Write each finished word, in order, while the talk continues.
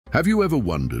Have you ever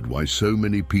wondered why so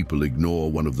many people ignore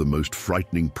one of the most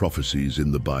frightening prophecies in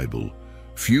the Bible?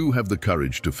 Few have the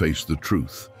courage to face the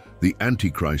truth. The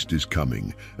Antichrist is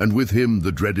coming, and with him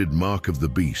the dreaded mark of the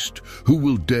beast. Who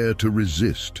will dare to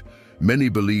resist? Many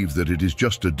believe that it is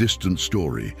just a distant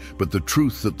story, but the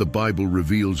truth that the Bible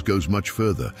reveals goes much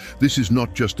further. This is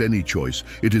not just any choice,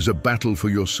 it is a battle for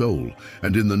your soul.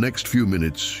 And in the next few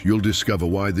minutes, you'll discover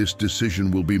why this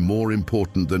decision will be more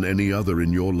important than any other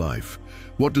in your life.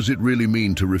 What does it really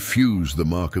mean to refuse the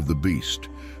mark of the beast?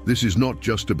 This is not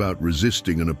just about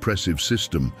resisting an oppressive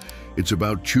system, it's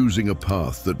about choosing a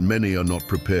path that many are not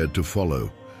prepared to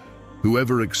follow.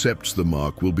 Whoever accepts the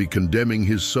mark will be condemning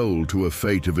his soul to a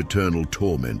fate of eternal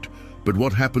torment. But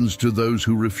what happens to those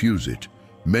who refuse it?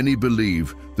 Many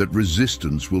believe that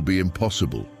resistance will be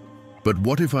impossible. But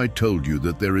what if I told you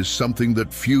that there is something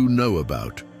that few know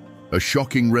about? A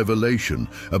shocking revelation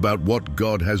about what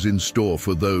God has in store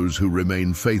for those who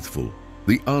remain faithful.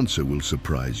 The answer will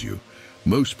surprise you.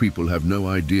 Most people have no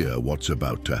idea what's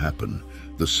about to happen.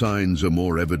 The signs are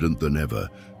more evident than ever,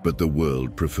 but the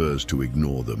world prefers to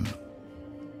ignore them.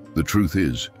 The truth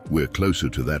is, we're closer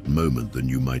to that moment than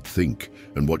you might think,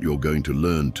 and what you're going to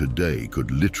learn today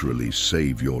could literally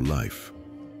save your life.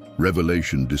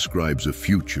 Revelation describes a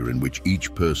future in which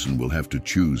each person will have to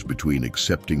choose between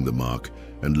accepting the mark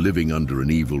and living under an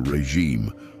evil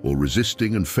regime, or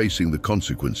resisting and facing the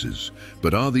consequences.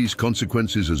 But are these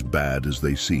consequences as bad as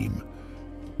they seem?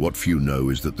 What few know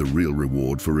is that the real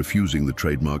reward for refusing the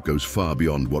trademark goes far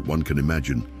beyond what one can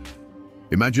imagine.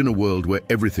 Imagine a world where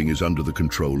everything is under the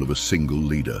control of a single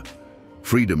leader.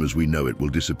 Freedom as we know it will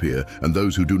disappear, and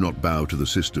those who do not bow to the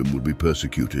system will be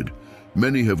persecuted.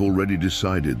 Many have already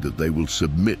decided that they will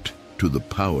submit to the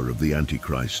power of the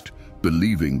Antichrist,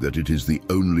 believing that it is the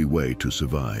only way to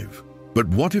survive. But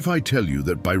what if I tell you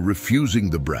that by refusing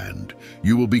the brand,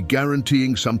 you will be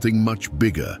guaranteeing something much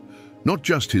bigger? Not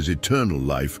just his eternal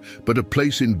life, but a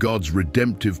place in God's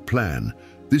redemptive plan.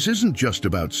 This isn't just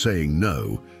about saying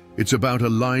no. It's about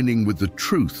aligning with the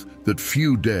truth that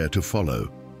few dare to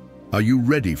follow. Are you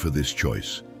ready for this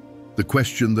choice? The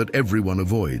question that everyone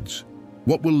avoids.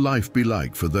 What will life be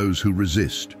like for those who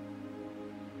resist?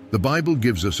 The Bible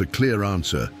gives us a clear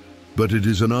answer, but it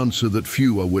is an answer that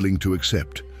few are willing to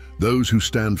accept. Those who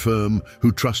stand firm,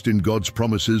 who trust in God's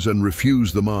promises and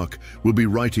refuse the mark, will be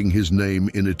writing his name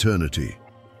in eternity.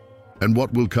 And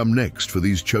what will come next for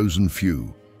these chosen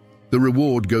few? The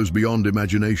reward goes beyond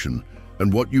imagination,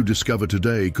 and what you discover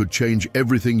today could change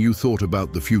everything you thought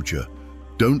about the future.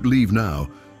 Don't leave now,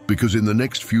 because in the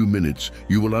next few minutes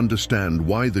you will understand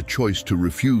why the choice to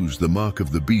refuse the mark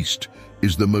of the beast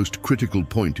is the most critical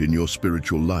point in your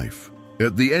spiritual life.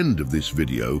 At the end of this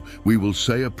video, we will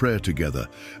say a prayer together,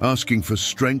 asking for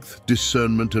strength,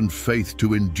 discernment, and faith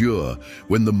to endure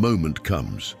when the moment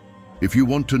comes. If you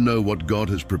want to know what God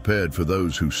has prepared for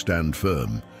those who stand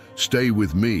firm, stay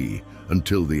with me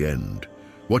until the end.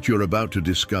 What you're about to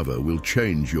discover will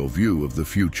change your view of the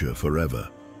future forever.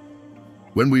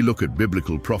 When we look at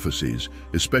biblical prophecies,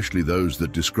 especially those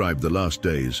that describe the last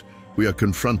days, we are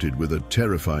confronted with a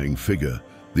terrifying figure,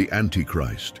 the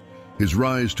Antichrist. His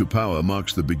rise to power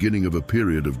marks the beginning of a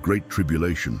period of great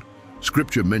tribulation.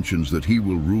 Scripture mentions that he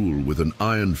will rule with an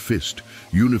iron fist,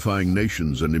 unifying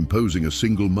nations and imposing a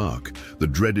single mark, the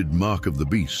dreaded mark of the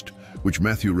beast, which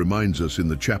Matthew reminds us in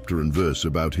the chapter and verse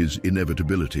about his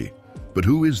inevitability. But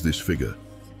who is this figure?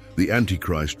 The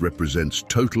Antichrist represents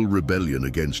total rebellion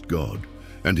against God,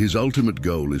 and his ultimate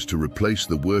goal is to replace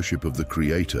the worship of the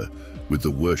Creator with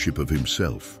the worship of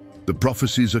himself. The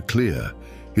prophecies are clear.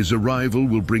 His arrival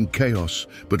will bring chaos,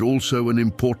 but also an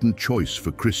important choice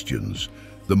for Christians.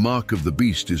 The mark of the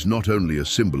beast is not only a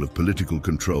symbol of political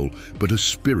control, but a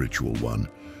spiritual one.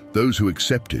 Those who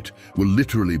accept it will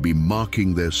literally be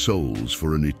marking their souls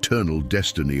for an eternal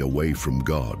destiny away from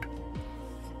God.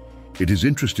 It is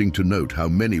interesting to note how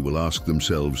many will ask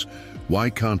themselves, why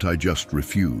can't I just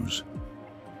refuse?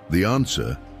 The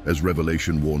answer, as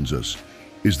Revelation warns us,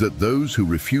 is that those who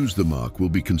refuse the mark will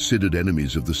be considered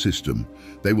enemies of the system.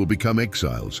 They will become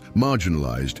exiles,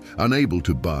 marginalized, unable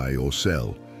to buy or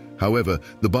sell. However,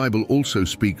 the Bible also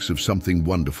speaks of something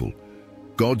wonderful.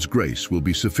 God's grace will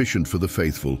be sufficient for the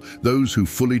faithful, those who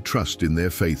fully trust in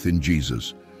their faith in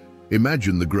Jesus.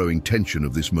 Imagine the growing tension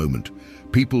of this moment,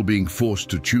 people being forced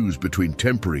to choose between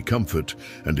temporary comfort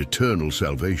and eternal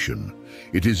salvation.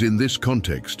 It is in this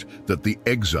context that the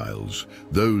exiles,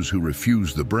 those who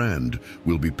refuse the brand,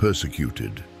 will be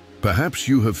persecuted. Perhaps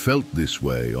you have felt this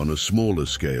way on a smaller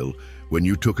scale when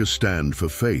you took a stand for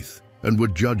faith and were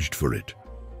judged for it.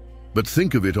 But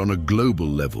think of it on a global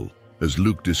level. As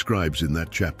Luke describes in that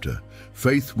chapter,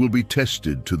 faith will be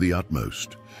tested to the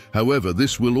utmost. However,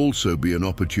 this will also be an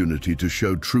opportunity to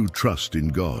show true trust in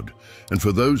God. And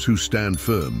for those who stand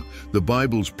firm, the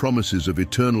Bible's promises of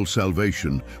eternal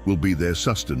salvation will be their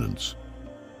sustenance.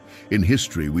 In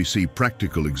history, we see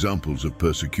practical examples of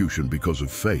persecution because of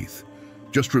faith.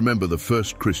 Just remember the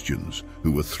first Christians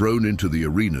who were thrown into the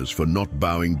arenas for not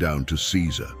bowing down to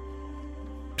Caesar.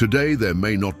 Today, there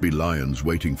may not be lions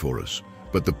waiting for us,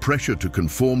 but the pressure to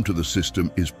conform to the system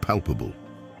is palpable.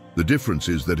 The difference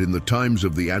is that in the times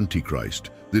of the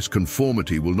Antichrist, this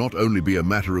conformity will not only be a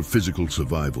matter of physical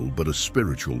survival, but a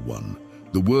spiritual one.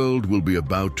 The world will be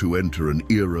about to enter an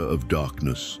era of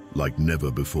darkness like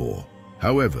never before.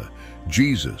 However,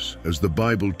 Jesus, as the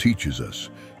Bible teaches us,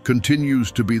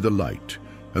 continues to be the light,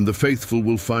 and the faithful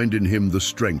will find in him the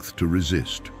strength to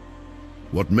resist.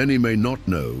 What many may not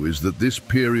know is that this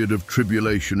period of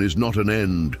tribulation is not an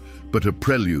end, but a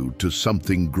prelude to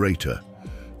something greater.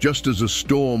 Just as a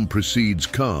storm precedes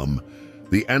calm,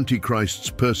 the Antichrist's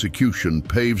persecution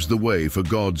paves the way for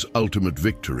God's ultimate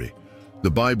victory. The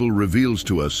Bible reveals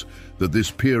to us that this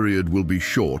period will be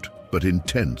short but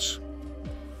intense.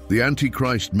 The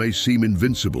Antichrist may seem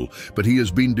invincible, but he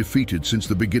has been defeated since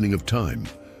the beginning of time.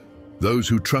 Those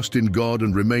who trust in God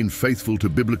and remain faithful to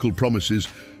biblical promises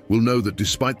will know that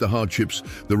despite the hardships,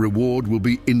 the reward will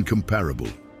be incomparable.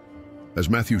 As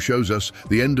Matthew shows us,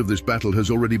 the end of this battle has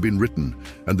already been written,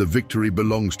 and the victory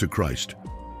belongs to Christ.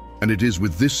 And it is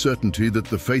with this certainty that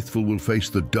the faithful will face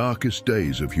the darkest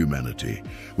days of humanity.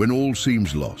 When all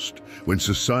seems lost, when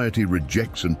society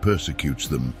rejects and persecutes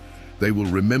them, they will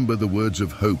remember the words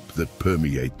of hope that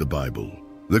permeate the Bible.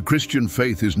 The Christian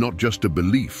faith is not just a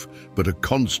belief, but a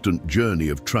constant journey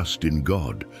of trust in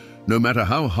God. No matter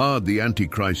how hard the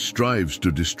Antichrist strives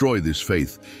to destroy this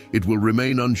faith, it will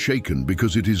remain unshaken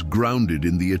because it is grounded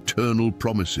in the eternal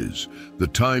promises. The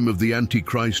time of the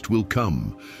Antichrist will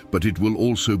come, but it will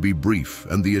also be brief,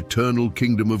 and the eternal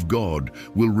kingdom of God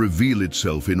will reveal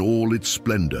itself in all its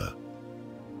splendor.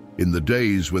 In the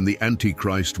days when the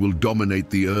Antichrist will dominate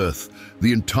the earth,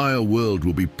 the entire world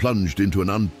will be plunged into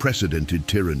an unprecedented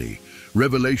tyranny.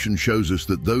 Revelation shows us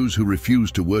that those who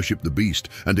refuse to worship the beast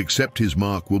and accept his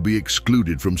mark will be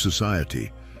excluded from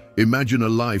society. Imagine a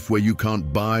life where you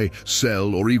can't buy,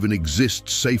 sell, or even exist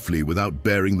safely without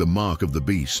bearing the mark of the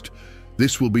beast.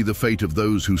 This will be the fate of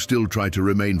those who still try to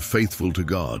remain faithful to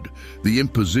God. The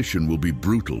imposition will be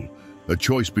brutal, a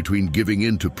choice between giving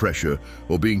in to pressure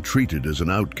or being treated as an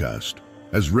outcast.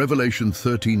 As Revelation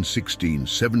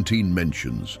 13:16-17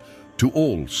 mentions, to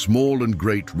all, small and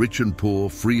great, rich and poor,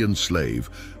 free and slave,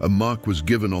 a mark was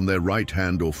given on their right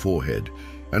hand or forehead,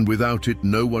 and without it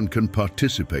no one can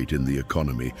participate in the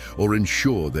economy or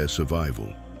ensure their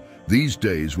survival. These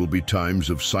days will be times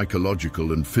of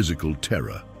psychological and physical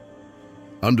terror.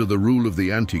 Under the rule of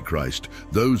the Antichrist,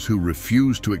 those who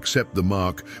refuse to accept the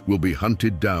mark will be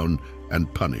hunted down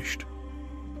and punished.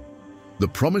 The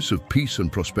promise of peace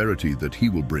and prosperity that he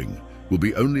will bring will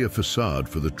be only a facade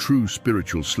for the true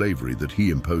spiritual slavery that he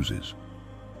imposes.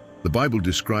 The Bible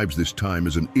describes this time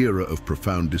as an era of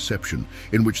profound deception,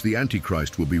 in which the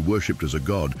Antichrist will be worshipped as a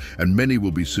god, and many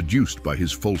will be seduced by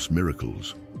his false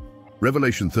miracles.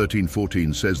 Revelation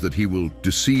 13:14 says that he will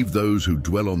deceive those who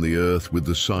dwell on the earth with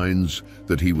the signs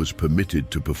that he was permitted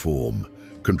to perform.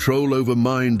 Control over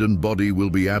mind and body will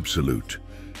be absolute,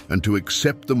 and to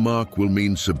accept the mark will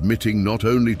mean submitting not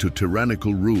only to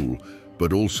tyrannical rule,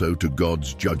 but also to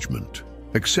God's judgment.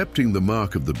 Accepting the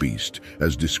mark of the beast,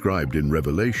 as described in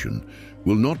Revelation,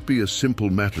 will not be a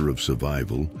simple matter of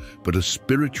survival, but a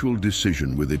spiritual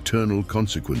decision with eternal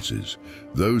consequences.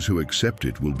 Those who accept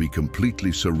it will be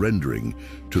completely surrendering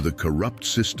to the corrupt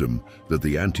system that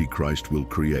the Antichrist will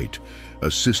create,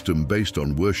 a system based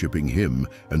on worshiping him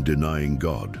and denying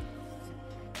God.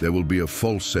 There will be a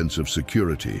false sense of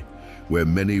security, where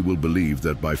many will believe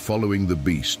that by following the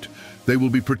beast, they will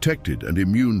be protected and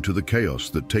immune to the chaos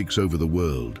that takes over the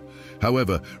world.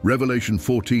 However, Revelation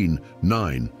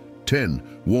 14:9-10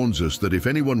 warns us that if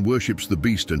anyone worships the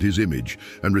beast and his image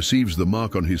and receives the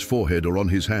mark on his forehead or on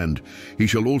his hand, he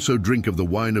shall also drink of the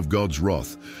wine of God's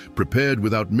wrath, prepared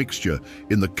without mixture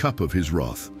in the cup of his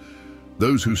wrath.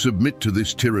 Those who submit to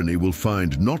this tyranny will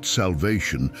find not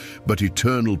salvation, but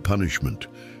eternal punishment.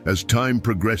 As time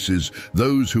progresses,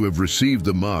 those who have received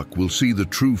the mark will see the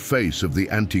true face of the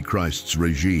Antichrist's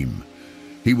regime.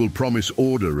 He will promise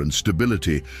order and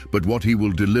stability, but what he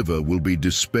will deliver will be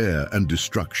despair and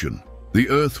destruction. The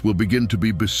earth will begin to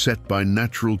be beset by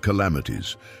natural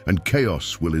calamities, and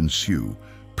chaos will ensue.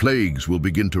 Plagues will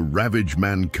begin to ravage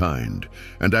mankind,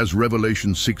 and as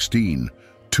Revelation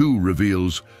 16:2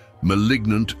 reveals,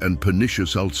 Malignant and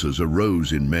pernicious ulcers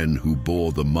arose in men who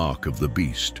bore the mark of the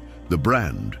beast. The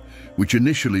brand, which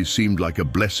initially seemed like a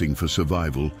blessing for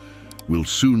survival, will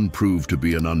soon prove to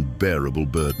be an unbearable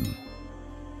burden.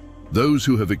 Those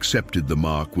who have accepted the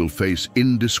mark will face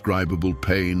indescribable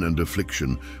pain and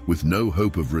affliction with no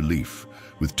hope of relief.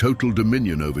 With total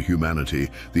dominion over humanity,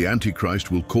 the Antichrist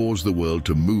will cause the world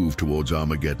to move towards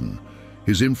Armageddon.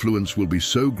 His influence will be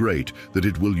so great that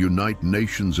it will unite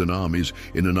nations and armies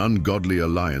in an ungodly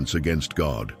alliance against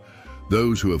God.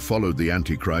 Those who have followed the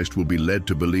Antichrist will be led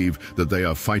to believe that they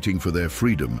are fighting for their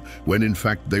freedom, when in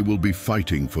fact they will be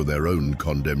fighting for their own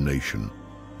condemnation.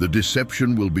 The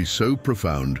deception will be so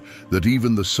profound that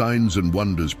even the signs and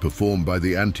wonders performed by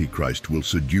the Antichrist will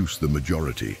seduce the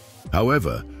majority.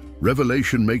 However,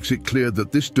 Revelation makes it clear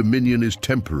that this dominion is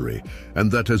temporary,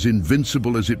 and that as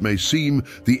invincible as it may seem,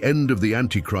 the end of the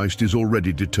Antichrist is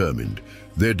already determined.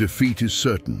 Their defeat is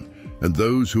certain, and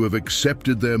those who have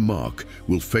accepted their mark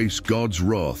will face God's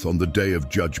wrath on the day of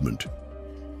judgment.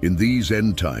 In these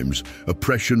end times,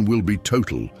 oppression will be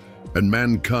total, and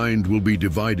mankind will be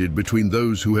divided between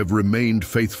those who have remained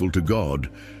faithful to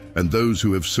God and those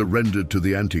who have surrendered to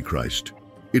the Antichrist.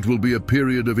 It will be a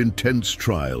period of intense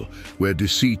trial where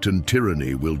deceit and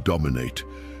tyranny will dominate.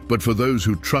 But for those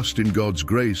who trust in God's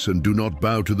grace and do not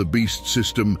bow to the beast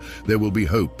system, there will be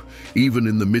hope, even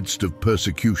in the midst of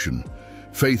persecution.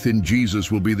 Faith in Jesus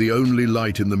will be the only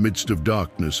light in the midst of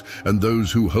darkness, and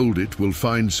those who hold it will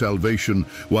find salvation,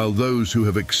 while those who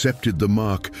have accepted the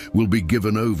mark will be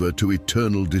given over to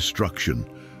eternal destruction.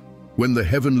 When the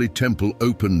heavenly temple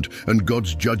opened and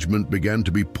God's judgment began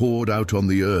to be poured out on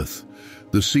the earth,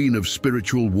 the scene of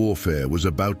spiritual warfare was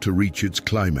about to reach its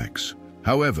climax.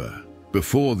 However,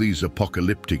 before these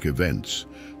apocalyptic events,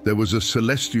 there was a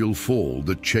celestial fall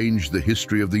that changed the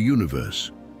history of the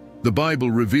universe. The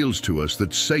Bible reveals to us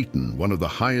that Satan, one of the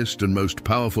highest and most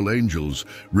powerful angels,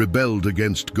 rebelled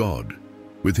against God.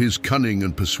 With his cunning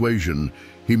and persuasion,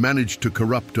 he managed to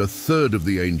corrupt a third of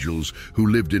the angels who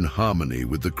lived in harmony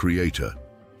with the Creator.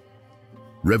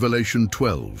 Revelation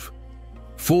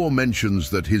 12:4 mentions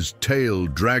that his tail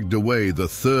dragged away the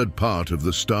third part of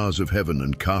the stars of heaven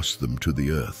and cast them to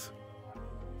the earth.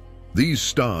 These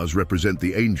stars represent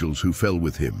the angels who fell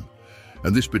with him,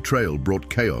 and this betrayal brought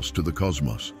chaos to the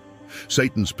cosmos.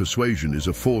 Satan's persuasion is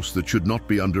a force that should not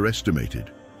be underestimated.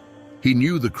 He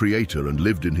knew the Creator and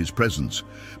lived in his presence,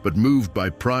 but moved by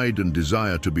pride and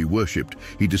desire to be worshipped,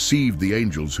 he deceived the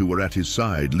angels who were at his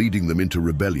side, leading them into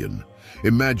rebellion.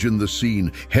 Imagine the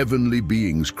scene: heavenly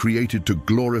beings created to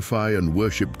glorify and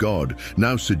worship God,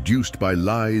 now seduced by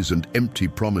lies and empty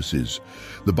promises.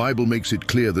 The Bible makes it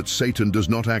clear that Satan does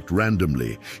not act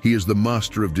randomly. He is the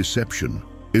master of deception.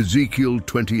 Ezekiel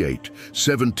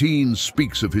 28:17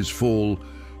 speaks of his fall.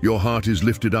 Your heart is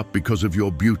lifted up because of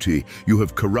your beauty. You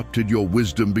have corrupted your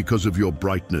wisdom because of your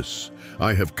brightness.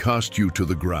 I have cast you to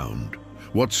the ground.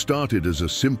 What started as a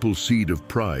simple seed of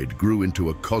pride grew into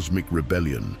a cosmic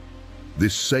rebellion.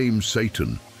 This same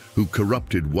Satan, who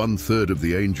corrupted one-third of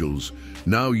the angels,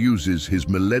 now uses his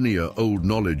millennia-old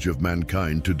knowledge of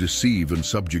mankind to deceive and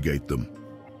subjugate them.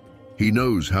 He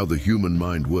knows how the human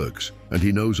mind works, and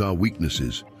he knows our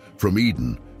weaknesses. From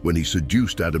Eden, when he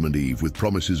seduced Adam and Eve with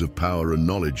promises of power and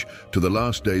knowledge, to the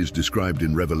last days described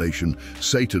in Revelation,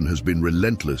 Satan has been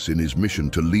relentless in his mission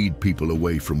to lead people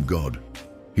away from God.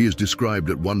 He is described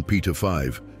at 1 Peter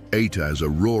 5:8 as a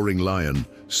roaring lion,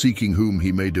 seeking whom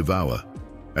he may devour.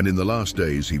 And in the last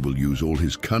days he will use all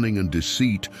his cunning and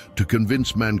deceit to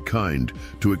convince mankind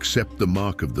to accept the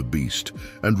mark of the beast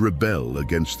and rebel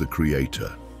against the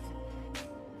Creator.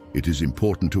 It is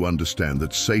important to understand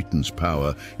that Satan's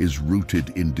power is rooted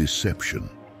in deception.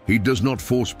 He does not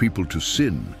force people to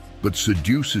sin, but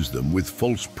seduces them with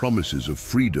false promises of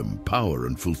freedom, power,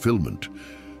 and fulfillment.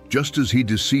 Just as he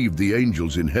deceived the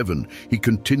angels in heaven, he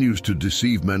continues to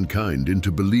deceive mankind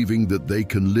into believing that they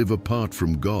can live apart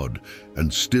from God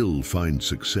and still find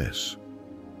success.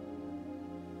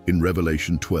 In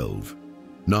Revelation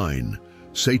 12:9,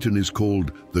 Satan is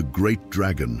called the great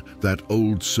dragon, that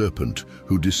old serpent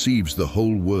who deceives the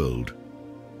whole world.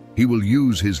 He will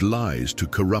use his lies to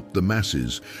corrupt the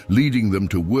masses, leading them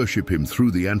to worship him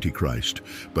through the Antichrist.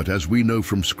 But as we know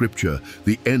from Scripture,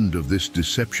 the end of this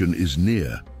deception is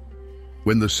near.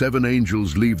 When the 7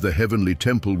 angels leave the heavenly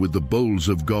temple with the bowls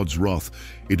of God's wrath,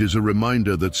 it is a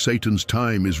reminder that Satan's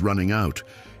time is running out.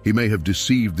 He may have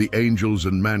deceived the angels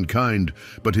and mankind,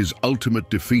 but his ultimate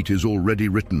defeat is already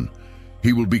written.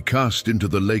 He will be cast into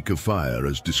the lake of fire,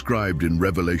 as described in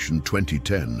Revelation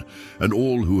 20:10, and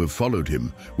all who have followed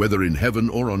him, whether in heaven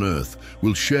or on earth,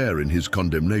 will share in his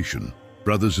condemnation.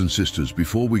 Brothers and sisters,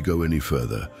 before we go any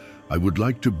further, I would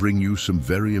like to bring you some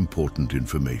very important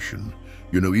information.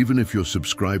 Even if you're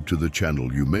subscribed to the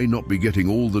channel, you may not be getting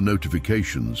all the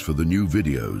notifications for the new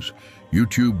videos.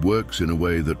 YouTube works in a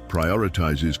way that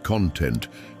prioritizes content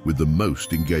with the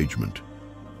most engagement.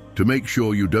 To make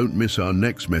sure you don't miss our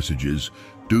next messages,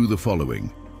 do the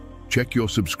following. Check your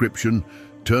subscription,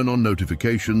 turn on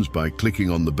notifications by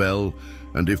clicking on the bell,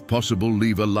 and if possible,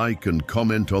 leave a like and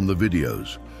comment on the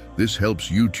videos. This helps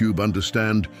YouTube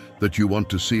understand that you want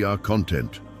to see our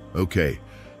content. Okay,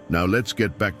 now let's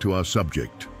get back to our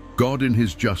subject. God in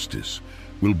his justice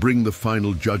will bring the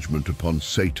final judgment upon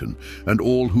Satan and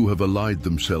all who have allied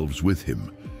themselves with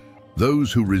him.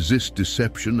 Those who resist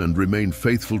deception and remain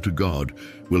faithful to God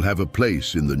will have a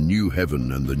place in the new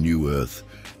heaven and the new earth,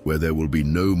 where there will be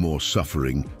no more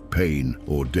suffering, pain,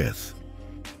 or death.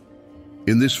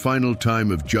 In this final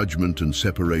time of judgment and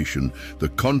separation, the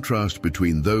contrast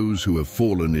between those who have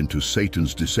fallen into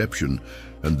Satan's deception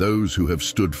and those who have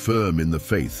stood firm in the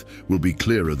faith will be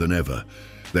clearer than ever.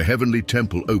 The heavenly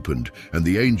temple opened, and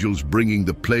the angels bringing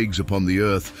the plagues upon the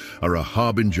earth are a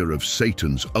harbinger of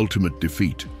Satan's ultimate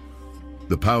defeat.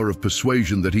 The power of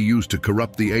persuasion that he used to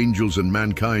corrupt the angels and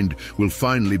mankind will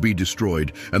finally be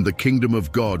destroyed, and the kingdom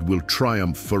of God will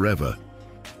triumph forever.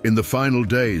 In the final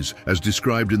days, as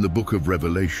described in the book of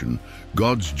Revelation,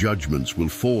 God's judgments will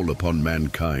fall upon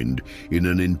mankind in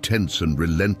an intense and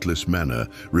relentless manner,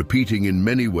 repeating in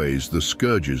many ways the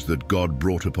scourges that God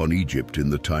brought upon Egypt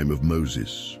in the time of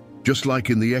Moses. Just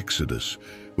like in the Exodus,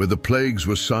 where the plagues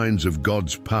were signs of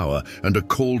God's power and a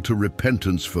call to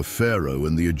repentance for Pharaoh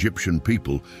and the Egyptian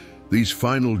people, these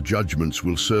final judgments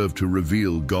will serve to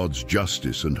reveal God's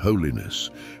justice and holiness,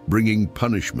 bringing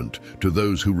punishment to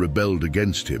those who rebelled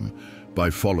against him by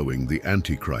following the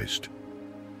Antichrist.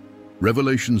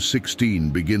 Revelation 16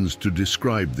 begins to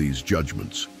describe these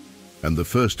judgments, and the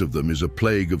first of them is a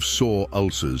plague of sore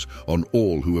ulcers on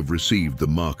all who have received the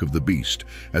mark of the beast,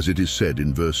 as it is said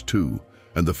in verse 2.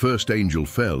 And the first angel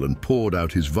fell and poured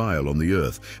out his vial on the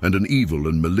earth, and an evil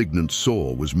and malignant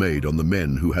sore was made on the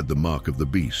men who had the mark of the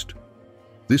beast.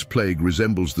 This plague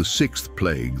resembles the sixth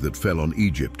plague that fell on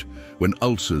Egypt, when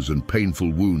ulcers and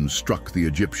painful wounds struck the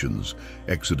Egyptians,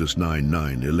 Exodus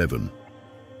 9:11.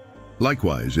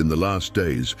 Likewise, in the last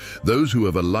days, those who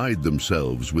have allied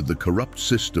themselves with the corrupt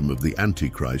system of the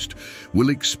Antichrist will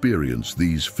experience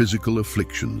these physical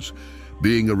afflictions,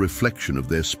 being a reflection of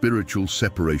their spiritual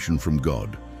separation from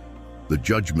God. The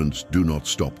judgments do not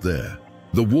stop there.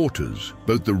 The waters,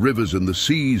 both the rivers and the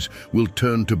seas, will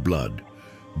turn to blood,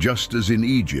 just as in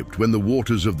Egypt when the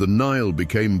waters of the Nile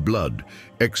became blood,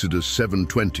 Exodus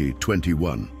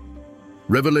 7:20-21.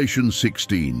 Revelation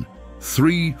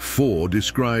 16:3-4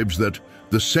 describes that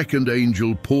the second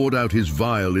angel poured out his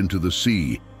vial into the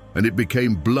sea, and it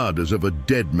became blood as of a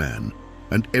dead man,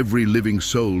 and every living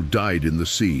soul died in the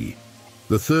sea.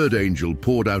 The third angel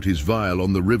poured out his vial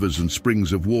on the rivers and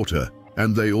springs of water,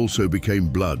 and they also became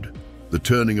blood. The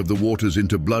turning of the waters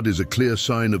into blood is a clear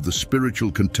sign of the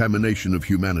spiritual contamination of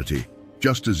humanity.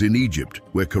 Just as in Egypt,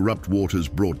 where corrupt waters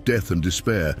brought death and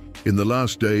despair, in the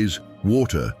last days,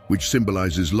 water, which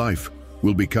symbolizes life,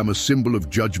 will become a symbol of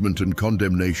judgment and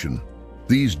condemnation.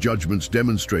 These judgments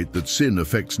demonstrate that sin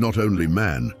affects not only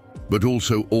man, but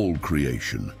also all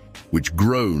creation, which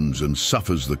groans and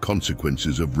suffers the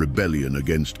consequences of rebellion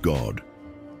against God.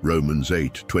 Romans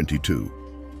 8:22.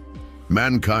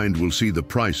 Mankind will see the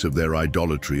price of their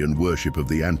idolatry and worship of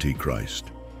the Antichrist.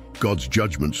 God's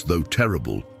judgments, though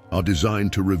terrible, are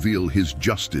designed to reveal his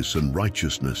justice and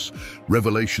righteousness.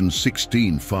 Revelation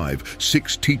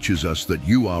 16:5-6 teaches us that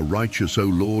you are righteous, O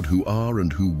Lord, who are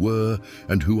and who were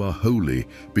and who are holy,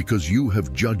 because you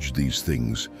have judged these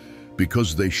things.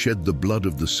 Because they shed the blood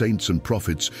of the saints and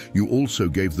prophets, you also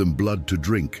gave them blood to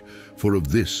drink, for of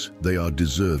this they are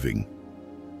deserving.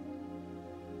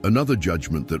 Another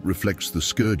judgment that reflects the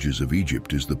scourges of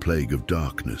Egypt is the plague of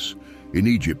darkness. In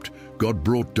Egypt, God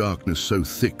brought darkness so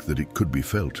thick that it could be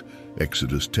felt,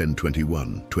 Exodus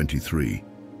 10:21-23.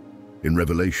 In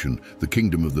Revelation, the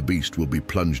kingdom of the beast will be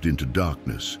plunged into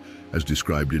darkness, as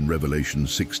described in Revelation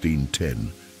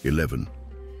 16:10-11.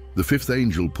 The fifth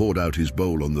angel poured out his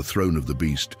bowl on the throne of the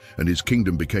beast, and his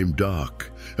kingdom became dark,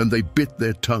 and they bit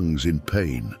their tongues in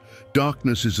pain.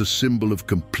 Darkness is a symbol of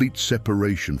complete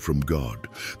separation from God.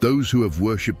 Those who have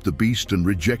worshipped the beast and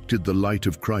rejected the light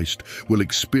of Christ will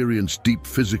experience deep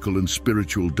physical and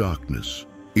spiritual darkness.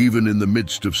 Even in the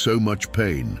midst of so much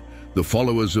pain, the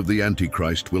followers of the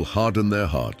Antichrist will harden their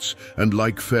hearts, and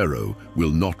like Pharaoh,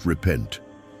 will not repent.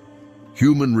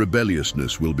 Human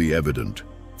rebelliousness will be evident,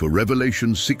 for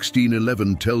Revelation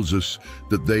 16:11 tells us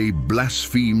that they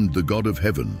blasphemed the God of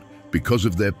heaven because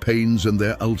of their pains and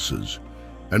their ulcers.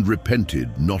 and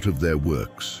repented not of their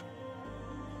works.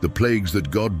 The plagues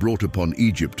that God brought upon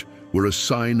Egypt were a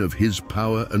sign of his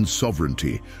power and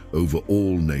sovereignty over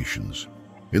all nations.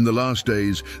 In the last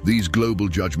days, these global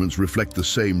judgments reflect the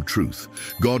same truth.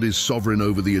 God is sovereign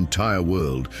over the entire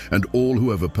world, and all who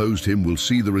have opposed him will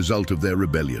see the result of their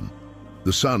rebellion.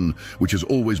 The sun, which has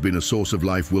always been a source of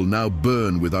life, will now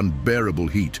burn with unbearable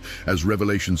heat, as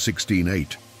Revelation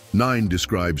 16:8-9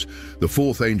 describes. The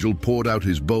fourth angel poured out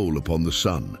his bowl upon the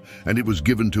sun, and it was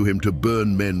given to him to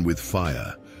burn men with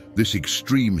fire. This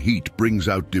extreme heat brings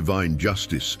out divine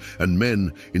justice, and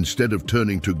men, instead of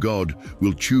turning to God,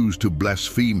 will choose to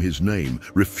blaspheme his name,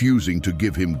 refusing to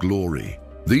give him glory.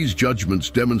 These judgments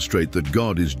demonstrate that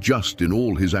God is just in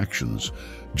all his actions.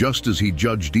 Just as he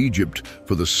judged Egypt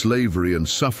for the slavery and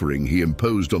suffering he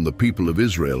imposed on the people of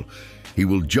Israel, he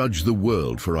will judge the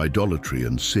world for idolatry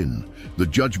and sin. The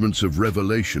judgments of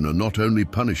Revelation are not only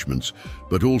punishments,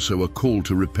 but also a call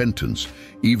to repentance,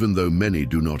 even though many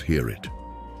do not hear it.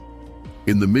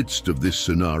 In the midst of this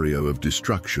scenario of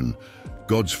destruction,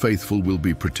 God's faithful will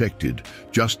be protected,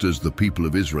 just as the people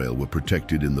of Israel were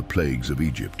protected in the plagues of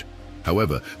Egypt.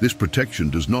 However, this protection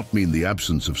does not mean the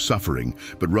absence of suffering,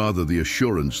 but rather the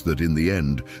assurance that in the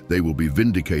end they will be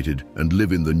vindicated and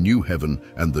live in the new heaven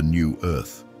and the new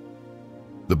earth.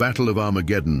 The Battle of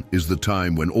Armageddon is the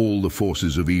time when all the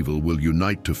forces of evil will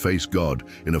unite to face God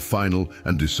in a final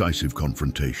and decisive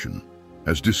confrontation.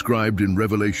 As described in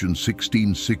Revelation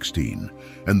 16:16,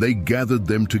 and they gathered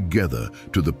them together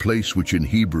to the place which in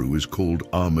Hebrew is called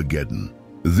Armageddon.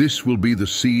 This will be the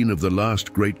scene of the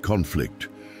last great conflict,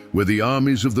 where the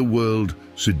armies of the world,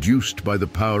 seduced by the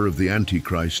power of the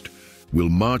Antichrist, will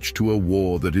march to a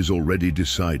war that is already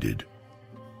decided.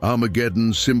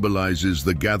 Armageddon symbolizes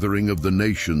the gathering of the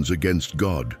nations against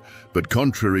God, but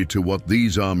contrary to what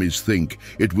these armies think,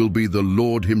 it will be the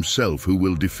Lord himself who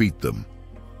will defeat them.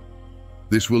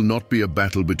 This will not be a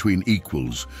battle between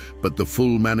equals, but the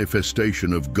full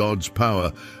manifestation of God's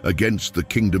power against the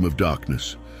kingdom of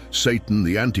darkness. Satan,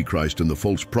 the Antichrist, and the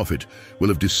false prophet will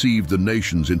have deceived the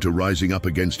nations into rising up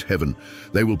against heaven.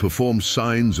 They will perform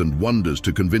signs and wonders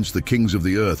to convince the kings of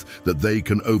the earth that they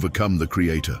can overcome the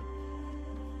Creator.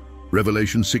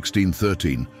 Revelation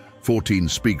 16:13-14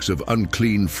 speaks of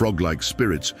unclean frog-like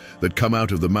spirits that come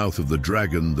out of the mouth of the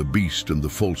dragon, the beast, and the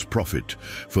false prophet,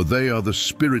 for they are the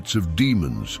spirits of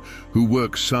demons who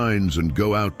work signs and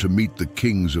go out to meet the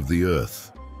kings of the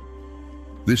earth.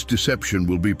 This deception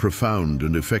will be profound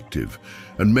and effective,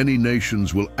 and many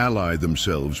nations will ally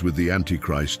themselves with the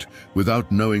Antichrist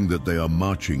without knowing that they are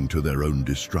marching to their own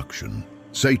destruction.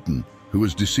 Satan, who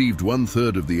has deceived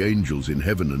 1/3 of the angels in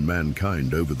heaven and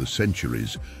mankind over the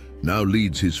centuries, now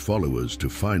leads his followers to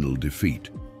final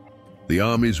defeat. The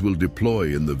armies will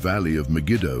deploy in the valley of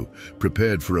Megiddo,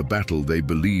 prepared for a battle they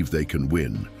believe they can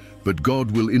win, but God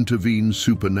will intervene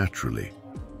supernaturally.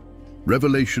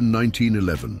 Revelation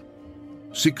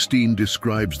 19:11-16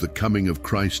 describes the coming of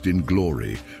Christ in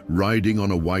glory, riding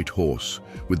on a white horse,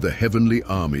 with the heavenly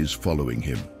armies following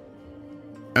him.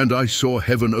 And I saw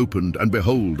heaven opened, and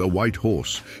behold, a white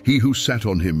horse. He who sat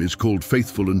on him is called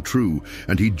Faithful and True,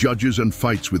 and he judges and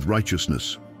fights with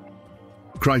righteousness.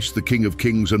 Christ, the King of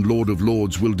Kings and Lord of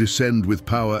Lords, will descend with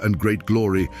power and great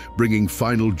glory, bringing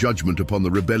final judgment upon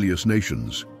the rebellious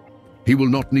nations. He will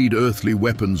not need earthly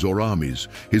weapons or armies.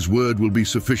 His word will be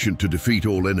sufficient to defeat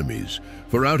all enemies.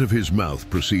 For out of his mouth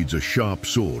proceeds a sharp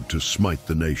sword to smite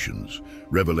the nations.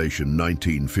 Revelation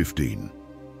 19:15.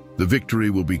 The victory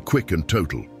will be quick and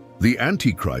total. The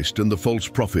Antichrist and the false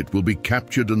prophet will be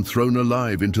captured and thrown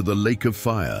alive into the lake of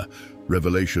fire.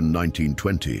 Revelation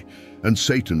 19:20. And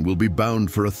Satan will be bound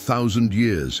for 1,000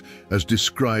 years, as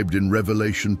described in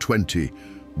Revelation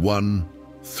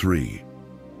 20:1-3.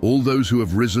 All those who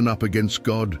have risen up against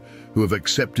God, who have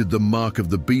accepted the mark of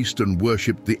the beast and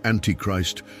worshipped the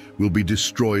Antichrist, will be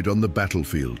destroyed on the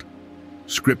battlefield.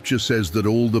 Scripture says that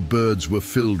all the birds were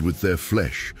filled with their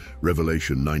flesh,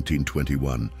 Revelation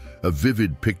 19:21, a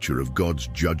vivid picture of God's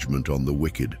judgment on the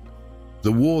wicked.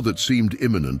 The war that seemed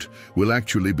imminent will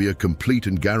actually be a complete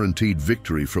and guaranteed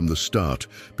victory from the start,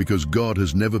 because God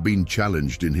has never been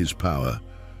challenged in his power.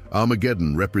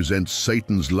 Armageddon represents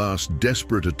Satan's last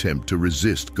desperate attempt to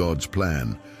resist God's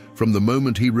plan. From the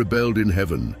moment he rebelled in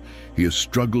heaven, he has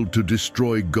struggled to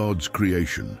destroy God's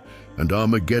creation, and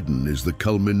Armageddon is the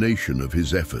culmination of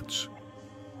his efforts.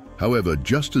 However,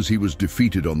 just as he was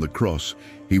defeated on the cross,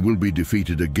 he will be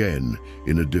defeated again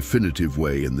in a definitive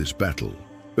way in this battle.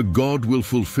 God will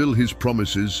fulfill his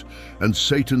promises, and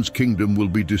Satan's kingdom will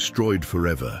be destroyed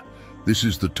forever. This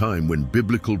is the time when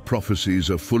biblical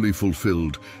prophecies are fully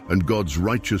fulfilled and God's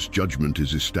righteous judgment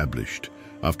is established.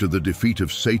 After the defeat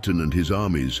of Satan and his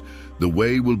armies, the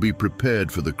way will be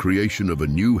prepared for the creation of a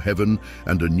new heaven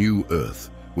and a new earth,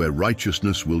 where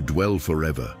righteousness will dwell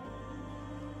forever.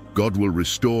 God will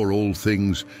restore all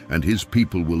things, and his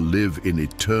people will live in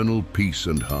eternal peace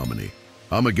and harmony.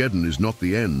 Armageddon is not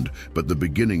the end, but the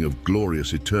beginning of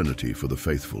glorious eternity for the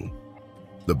faithful.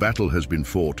 The battle has been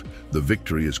fought, the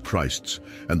victory is Christ's,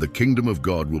 and the kingdom of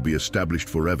God will be established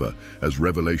forever, as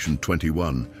Revelation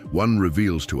 21:1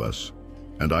 reveals to us.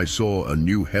 And I saw a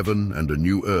new heaven and a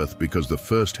new earth, because the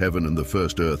first heaven and the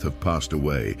first earth have passed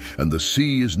away, and the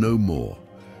sea is no more.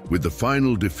 With the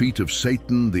final defeat of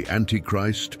Satan, the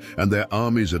Antichrist, and their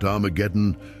armies at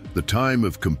Armageddon, the time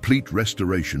of complete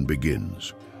restoration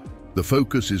begins. The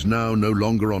focus is now no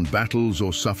longer on battles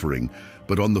or suffering,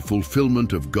 but on the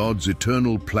fulfillment of God's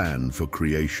eternal plan for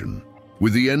creation.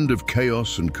 With the end of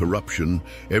chaos and corruption,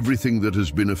 everything that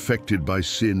has been affected by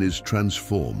sin is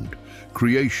transformed.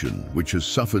 Creation, which has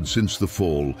suffered since the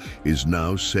fall, is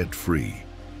now set free.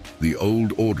 The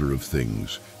old order of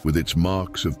things, with its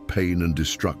marks of pain and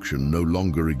destruction, no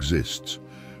longer exists.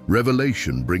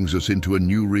 Revelation brings us into a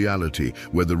new reality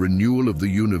where the renewal of the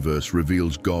universe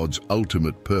reveals God's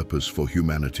ultimate purpose for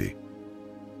humanity.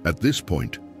 At this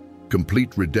point,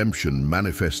 complete redemption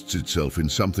manifests itself in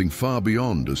something far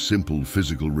beyond a simple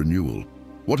physical renewal.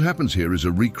 What happens here is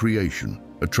a recreation,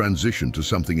 a transition to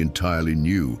something entirely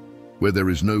new, where there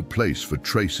is no place for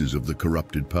traces of the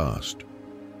corrupted past.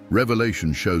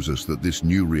 Revelation shows us that this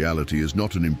new reality is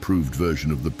not an improved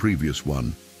version of the previous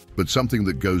one, but something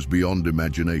that goes beyond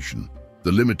imagination.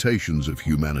 The limitations of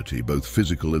humanity, both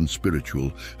physical and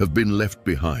spiritual, have been left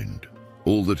behind.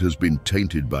 All that has been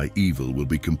tainted by evil will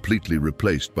be completely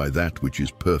replaced by that which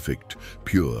is perfect,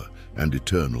 pure, and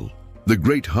eternal. The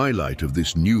great highlight of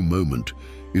this new moment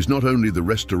is not only the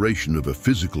restoration of a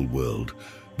physical world,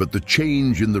 but the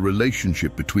change in the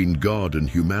relationship between God and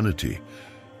humanity.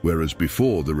 Whereas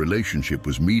before the relationship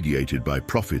was mediated by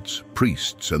prophets,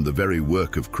 priests, and the very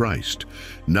work of Christ,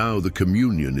 now the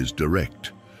communion is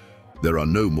direct. There are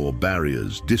no more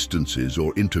barriers, distances,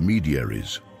 or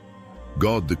intermediaries.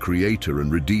 God, the Creator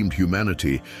and redeemed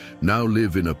humanity, now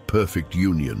live in a perfect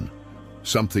union,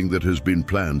 something that has been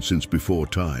planned since before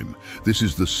time. This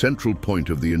is the central point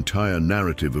of the entire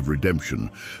narrative of redemption,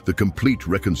 the complete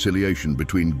reconciliation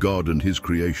between God and his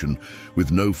creation,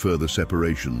 with no further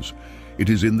separations. It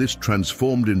is in this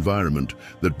transformed environment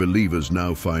that believers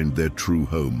now find their true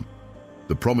home.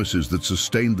 The promises that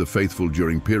sustained the faithful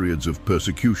during periods of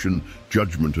persecution,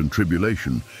 judgment, and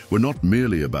tribulation were not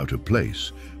merely about a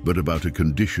place, but about a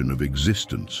condition of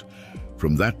existence.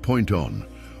 From that point on,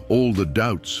 all the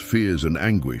doubts, fears, and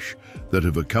anguish that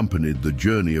have accompanied the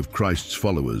journey of Christ's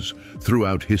followers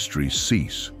throughout history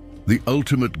cease. The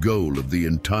ultimate goal of the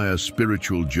entire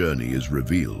spiritual journey is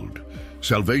revealed.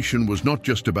 Salvation was not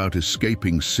just about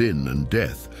escaping sin and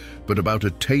death, but about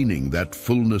attaining that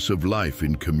fullness of life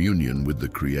in communion with the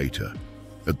Creator.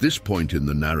 At this point in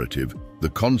the narrative, the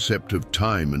concept of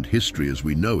time and history as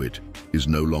we know it is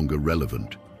no longer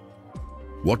relevant.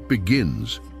 What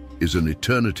begins is an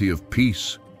eternity of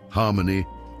peace, harmony,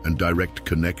 and direct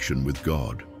connection with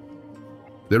God.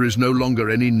 There is no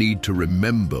longer any need to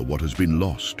remember what has been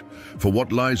lost, for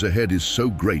what lies ahead is so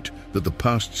great that the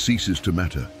past ceases to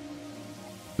matter.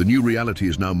 The new reality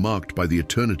is now marked by the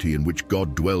eternity in which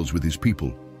God dwells with his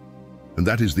people, and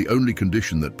that is the only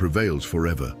condition that prevails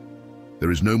forever. There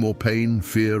is no more pain,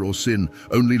 fear, or sin,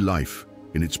 only life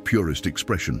in its purest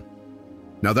expression.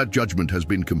 Now that judgment has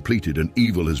been completed and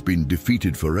evil has been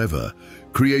defeated forever,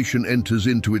 creation enters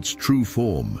into its true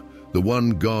form, the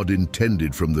one God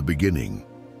intended from the beginning.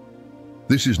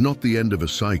 This is not the end of a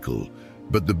cycle,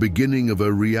 but the beginning of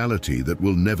a reality that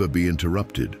will never be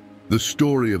interrupted. The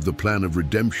story of the plan of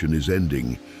redemption is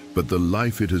ending, but the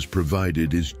life it has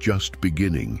provided is just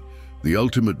beginning. The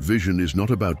ultimate vision is not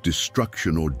about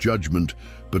destruction or judgment,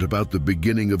 but about the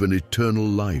beginning of an eternal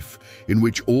life, in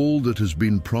which all that has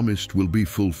been promised will be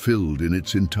fulfilled in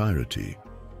its entirety.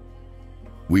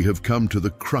 We have come to the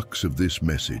crux of this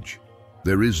message.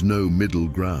 There is no middle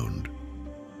ground.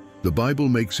 The Bible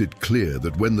makes it clear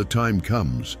that when the time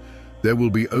comes, there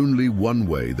will be only one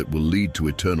way that will lead to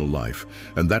eternal life,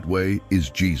 and that way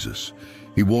is Jesus.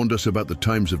 He warned us about the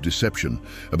times of deception,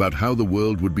 about how the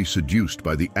world would be seduced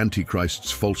by the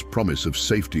Antichrist's false promise of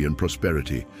safety and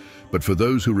prosperity. But for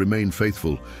those who remain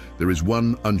faithful, there is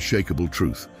one unshakable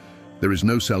truth. There is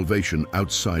no salvation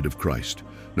outside of Christ.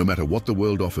 No matter what the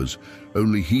world offers,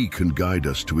 only He can guide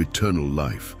us to eternal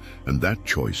life, and that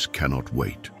choice cannot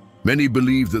wait. Many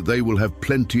believe that they will have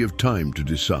plenty of time to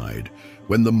decide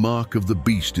when the mark of the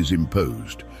beast is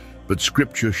imposed. But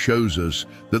Scripture shows us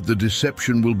that the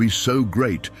deception will be so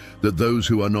great that those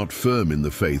who are not firm in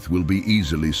the faith will be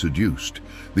easily seduced.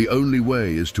 The only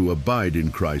way is to abide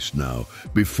in Christ now,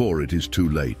 before it is too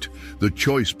late. The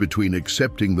choice between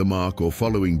accepting the mark or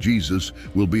following Jesus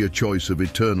will be a choice of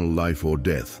eternal life or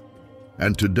death.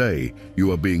 And today,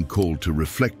 you are being called to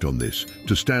reflect on this,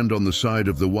 to stand on the side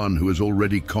of the one who has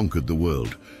already conquered the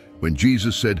world. When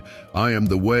Jesus said, "I am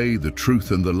the way, the truth,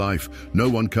 and the life, no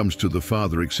one comes to the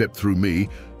Father except through me,"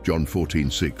 John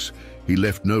 14:6, he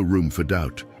left no room for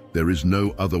doubt. There is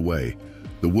no other way.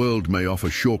 The world may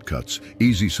offer shortcuts,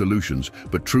 easy solutions,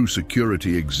 but true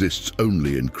security exists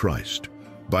only in Christ.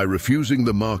 By refusing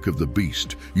the mark of the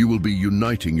beast, you will be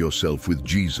uniting yourself with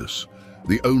Jesus,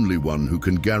 the only one who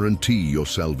can guarantee your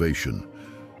salvation.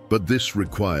 But this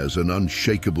requires an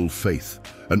unshakable faith,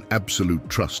 an absolute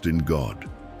trust in God.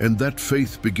 And that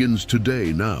faith begins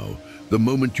today, now, the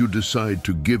moment you decide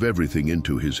to give everything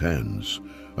into His hands.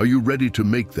 Are you ready to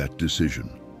make that decision?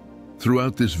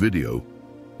 Throughout this video,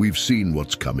 we've seen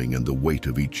what's coming and the weight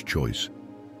of each choice.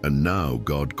 And now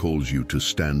God calls you to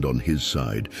stand on His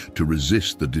side, to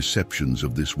resist the deceptions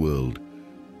of this world.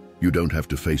 You don't have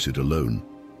to face it alone.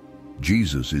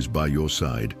 Jesus is by your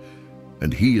side,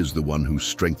 and He is the one who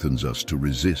strengthens us to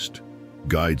resist,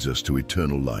 guides us to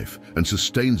eternal life, and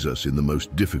sustains us in the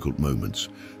most difficult moments.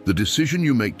 The decision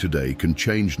you make today can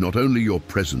change not only your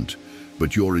present,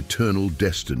 but your eternal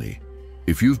destiny.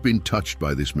 If you've been touched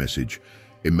by this message,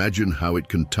 imagine how it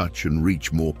can touch and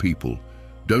reach more people.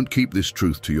 Don't keep this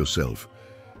truth to yourself.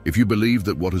 If you believe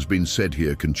that what has been said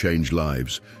here can change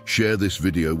lives, share this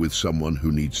video with someone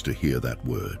who needs to hear that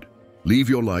word. Leave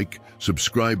your like,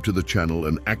 subscribe to the channel,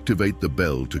 and activate the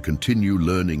bell to continue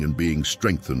learning and being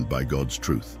strengthened by God's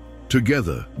truth.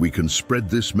 Together, we can spread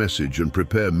this message and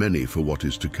prepare many for what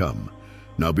is to come.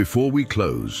 Now, before we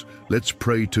close, let's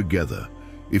pray together.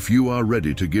 If you are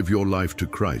ready to give your life to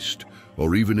Christ,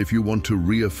 or even if you want to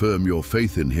reaffirm your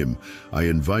faith in Him, I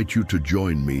invite you to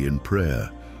join me in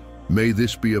prayer. May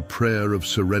this be a prayer of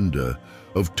surrender,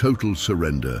 of total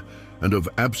surrender, and of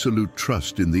absolute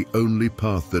trust in the only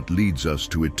path that leads us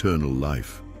to eternal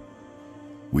life.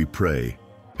 We pray,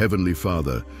 Heavenly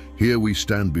Father, here we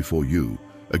stand before you,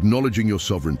 acknowledging your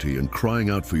sovereignty and crying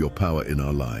out for your power in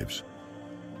our lives.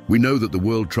 We know that the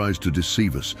world tries to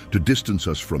deceive us, to distance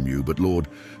us from you, but Lord,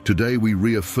 today we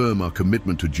reaffirm our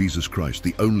commitment to Jesus Christ,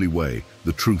 the only way,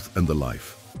 the truth, and the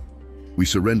life. We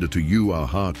surrender to you our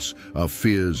hearts, our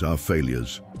fears, our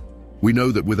failures. We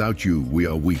know that without you we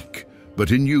are weak,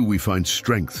 but in you we find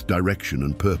strength, direction,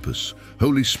 and purpose.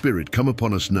 Holy Spirit, come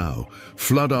upon us now.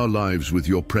 Flood our lives with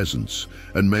your presence,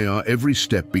 and may our every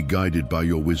step be guided by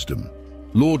your wisdom.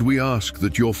 Lord, we ask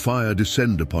that your fire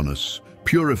descend upon us,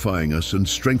 purifying us and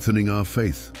strengthening our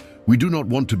faith. We do not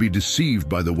want to be deceived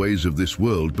by the ways of this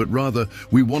world, but rather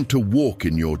we want to walk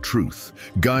in your truth,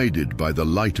 guided by the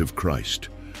light of Christ.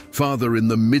 Father, in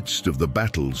the midst of the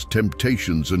battles,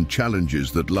 temptations, and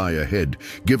challenges that lie ahead,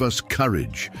 give us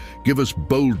courage, give us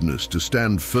boldness to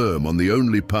stand firm on the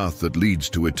only path that leads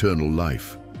to eternal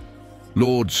life.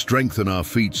 Lord, strengthen our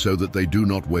feet so that they do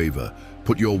not waver.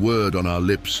 Put your word on our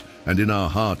lips and in our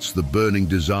hearts the burning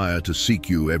desire to seek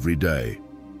you every day.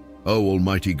 O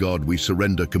Almighty God, we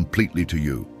surrender completely to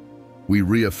you. We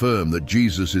reaffirm that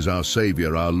Jesus is our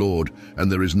Savior, our Lord, and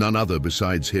there is none other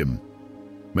besides Him.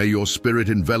 May your Spirit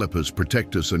envelop us,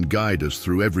 protect us, and guide us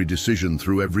through every decision,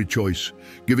 through every choice,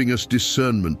 giving us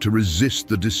discernment to resist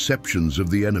the deceptions of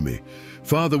the enemy.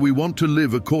 Father, we want to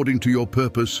live according to your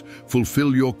purpose,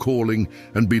 fulfill your calling,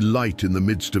 and be light in the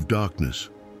midst of darkness.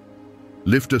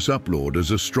 Lift us up, Lord,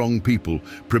 as a strong people,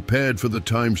 prepared for the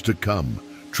times to come,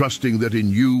 trusting that in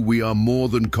you we are more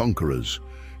than conquerors.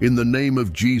 In the name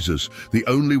of Jesus, the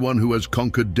only one who has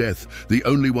conquered death, the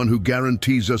only one who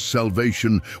guarantees us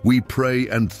salvation, we pray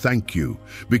and thank you,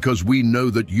 because we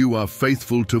know that you are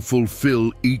faithful to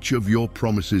fulfill each of your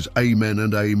promises. Amen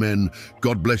and amen.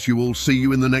 God bless you all. See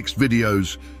you in the next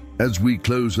videos. As we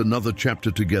close another chapter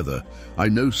together, I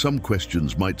know some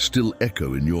questions might still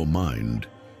echo in your mind.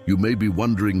 You may be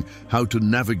wondering how to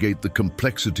navigate the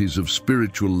complexities of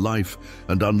spiritual life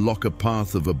and unlock a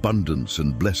path of abundance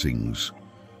and blessings.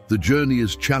 The journey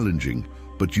is challenging,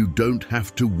 but you don't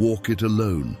have to walk it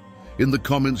alone. In the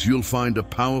comments, you'll find a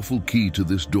powerful key to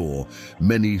this door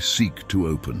many seek to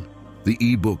open. The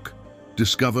ebook,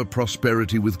 Discover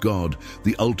Prosperity with God,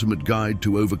 the ultimate guide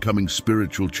to overcoming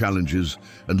spiritual challenges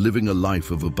and living a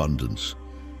life of abundance.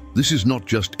 This is not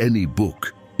just any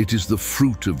book. It is the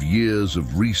fruit of years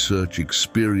of research,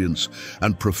 experience,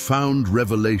 and profound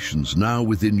revelations now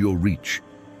within your reach.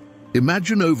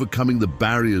 Imagine overcoming the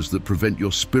barriers that prevent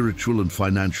your spiritual and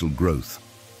financial growth.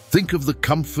 Think of the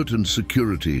comfort and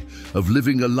security of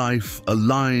living a life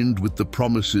aligned with the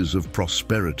promises of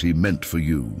prosperity meant for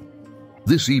you.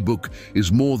 This ebook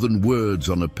is more than words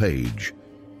on a page.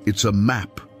 It's a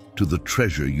map to the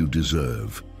treasure you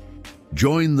deserve.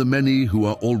 Join the many who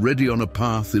are already on a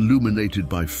path illuminated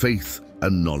by faith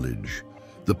and knowledge.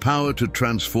 The power to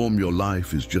transform your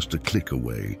life is just a click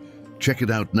away. Check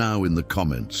it out now in the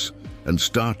comments and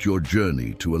start your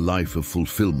journey to a life of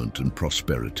fulfillment and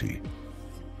prosperity.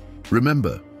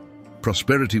 Remember,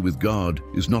 prosperity with God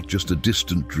is not just a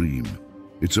distant dream.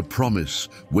 It's a promise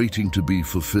waiting to be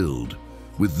fulfilled.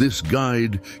 With this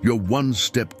guide, you're one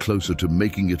step closer to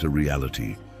making it a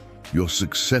reality. Your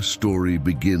success story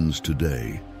begins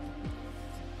today.